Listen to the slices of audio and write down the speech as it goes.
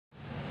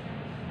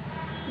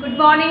Good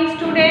morning,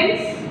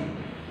 students.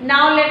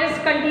 Now let us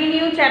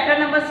continue chapter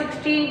number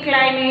 16,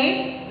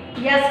 climate.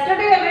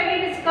 Yesterday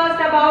already discussed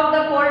about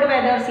the cold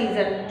weather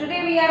season.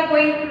 Today we are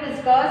going to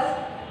discuss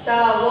the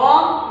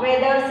warm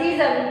weather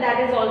season, that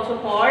is also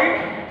called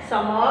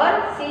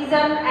summer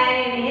season,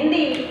 and in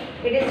Hindi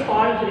it is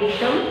called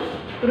Grisham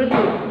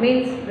Ritu,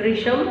 means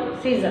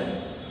Grisham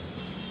season.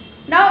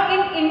 Now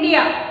in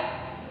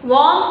India,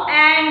 warm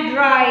and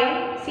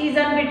dry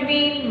season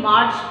between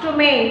March to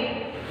May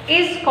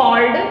is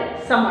called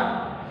summer.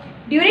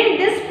 During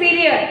this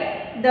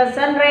period, the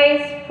sun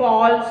rays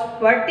falls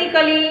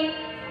vertically,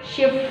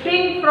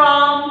 shifting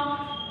from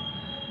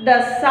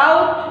the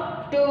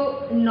south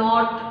to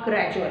north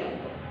gradually,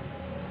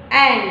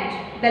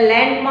 and the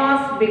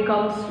landmass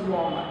becomes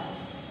warmer.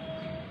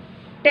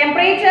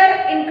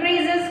 Temperature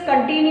increases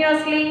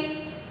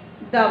continuously.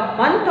 The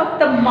month of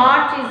the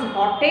March is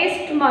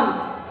hottest month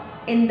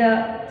in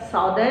the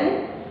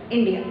southern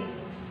India.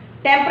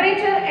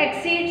 Temperature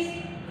exceeds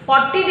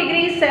 40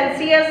 degrees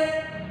Celsius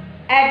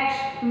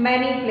at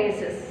many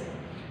places.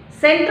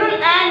 Central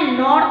and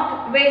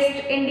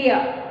northwest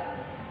India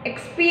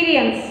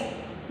experience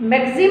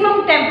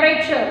maximum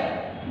temperature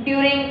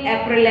during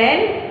April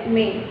and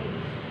May.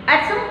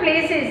 At some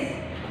places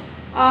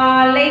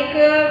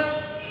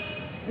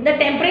the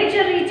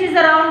temperature reaches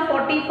around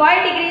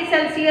 45 degrees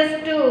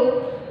Celsius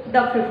to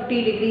the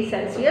 50 degrees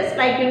Celsius,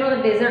 like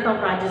the desert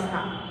of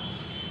Rajasthan.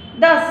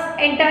 Thus,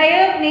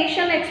 entire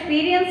nation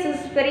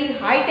experiences very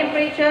high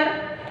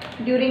temperature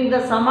during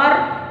the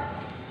summer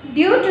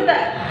due to the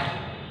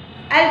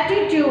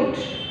altitude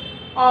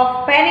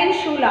of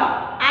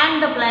peninsula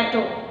and the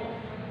plateau.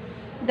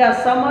 The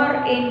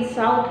summer in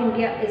South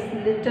India is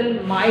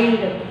little mild,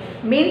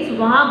 means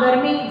वहाँ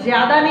गर्मी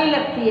ज़्यादा नहीं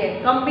लगती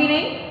है, कम भी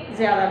नहीं,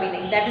 ज़्यादा भी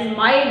नहीं. That is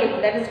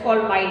mild. That is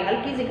called mild.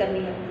 हल्की सी गर्मी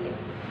लगती है.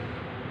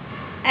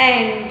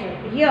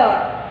 And here,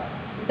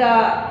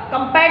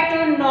 compared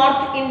to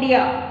North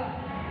India,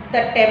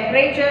 the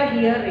temperature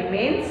here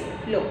remains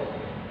low.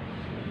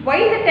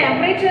 While the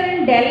temperature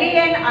in Delhi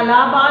and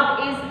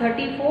Allahabad is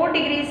 34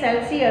 degrees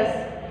Celsius,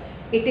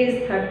 it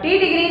is 30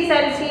 degrees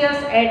Celsius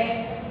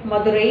at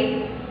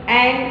Madurai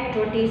and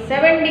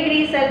 27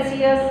 degrees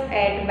Celsius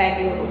at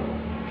Bangalore.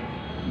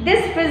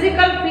 This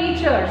physical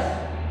features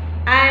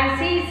and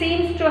sea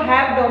seems to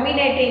have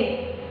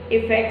dominating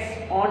effects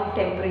on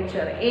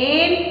temperature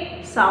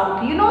in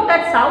South. You know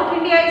that South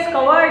India is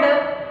covered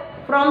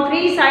from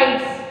three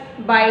sides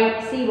by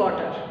sea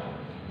water.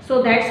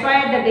 So that's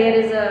why there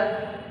is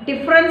a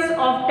difference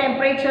of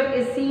temperature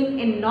is seen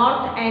in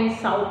North and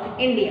South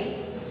India.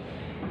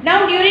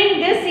 Now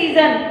during this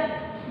season,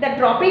 the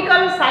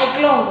tropical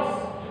cyclones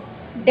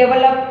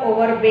develop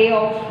over Bay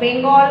of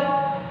Bengal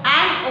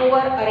and over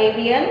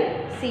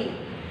Arabian Sea,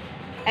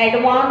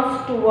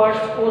 advance towards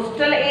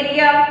coastal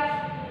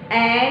area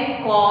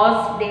and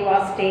cause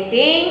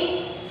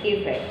devastating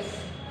effects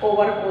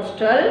over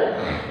coastal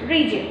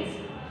regions.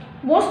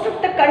 Most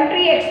of the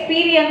country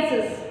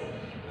experiences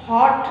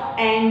hot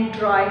and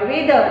dry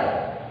weather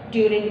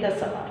during the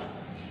summer.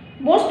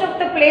 Most of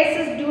the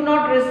places do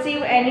not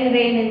receive any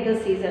rain in the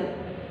season,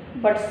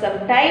 but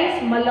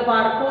sometimes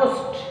Malabar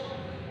coast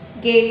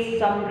gets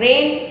some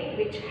rain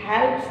which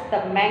helps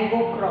the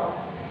mango crop.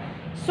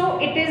 So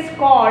it is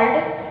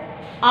called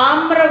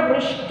Amra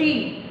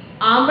Vrishti.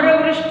 Amra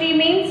Vrishti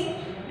means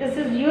this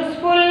is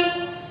useful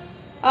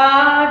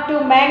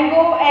to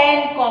mango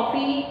and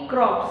coffee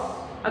crops.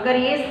 अगर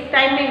ये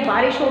time में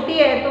बारिश होती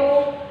है तो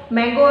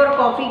mango और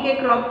coffee के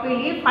crop के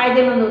लिए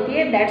फ़ायदेमंद होती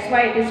है. That's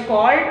why it is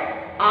called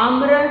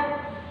आम्र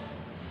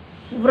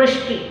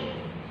वृष्टि.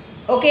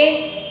 Okay,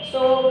 so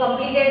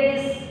completed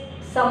this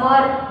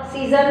summer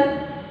season.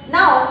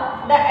 Now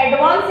the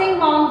advancing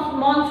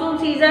monsoon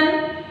season,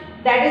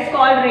 that is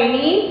called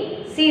rainy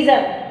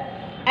season,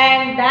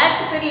 and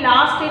that will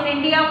last in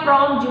India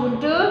from June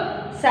to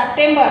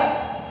September.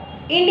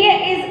 India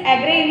is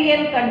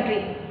agrarian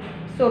country.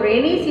 So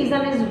rainy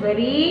season is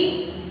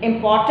very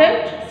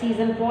important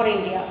season for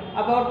India.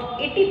 About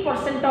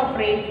 80% of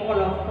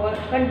rainfall of our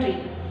country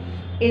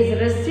is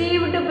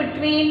received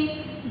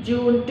between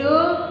June to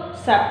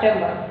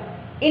September.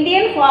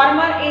 Indian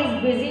farmer is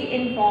busy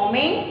in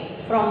farming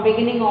from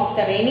beginning of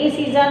the rainy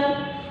season.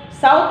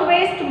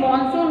 Southwest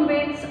monsoon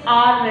winds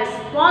are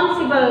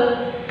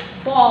responsible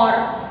for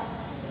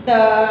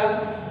the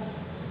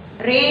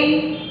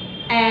rain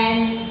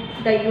and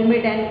the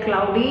humid and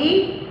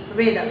cloudy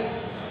weather.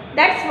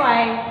 That's why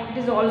it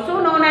is also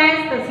known as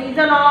the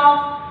season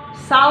of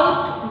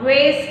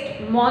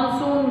southwest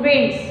monsoon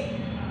winds.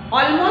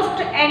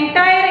 Almost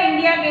entire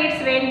India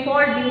gets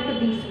rainfall due to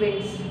these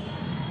winds.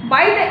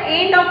 By the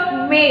end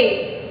of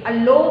May, a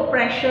low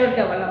pressure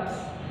develops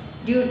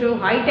due to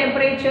high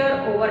temperature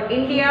over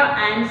India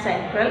and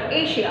Central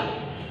Asia.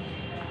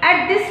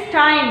 At this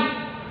time,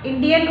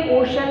 Indian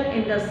Ocean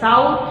in the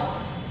south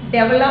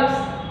develops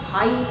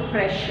high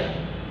pressure.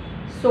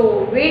 So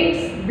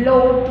winds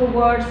blow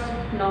towards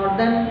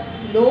northern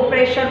low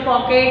pressure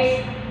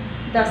pockets.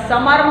 The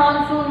summer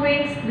monsoon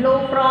winds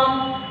blow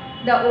from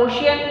the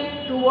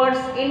ocean towards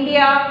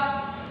India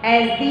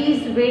as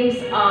these winds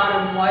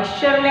are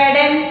moisture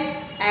laden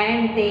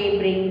and they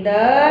bring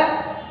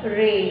the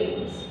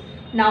rains.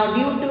 Now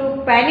due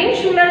to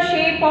peninsular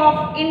shape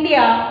of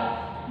India,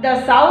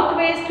 the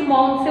southwest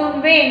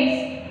monsoon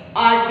winds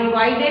are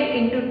divided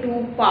into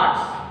two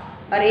parts,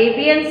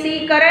 Arabian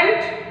Sea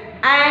current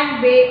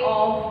and Bay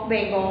of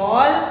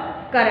Bengal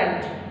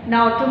current.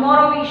 Now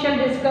tomorrow we shall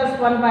discuss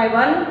one by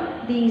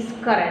one these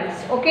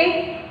currents.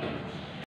 Okay.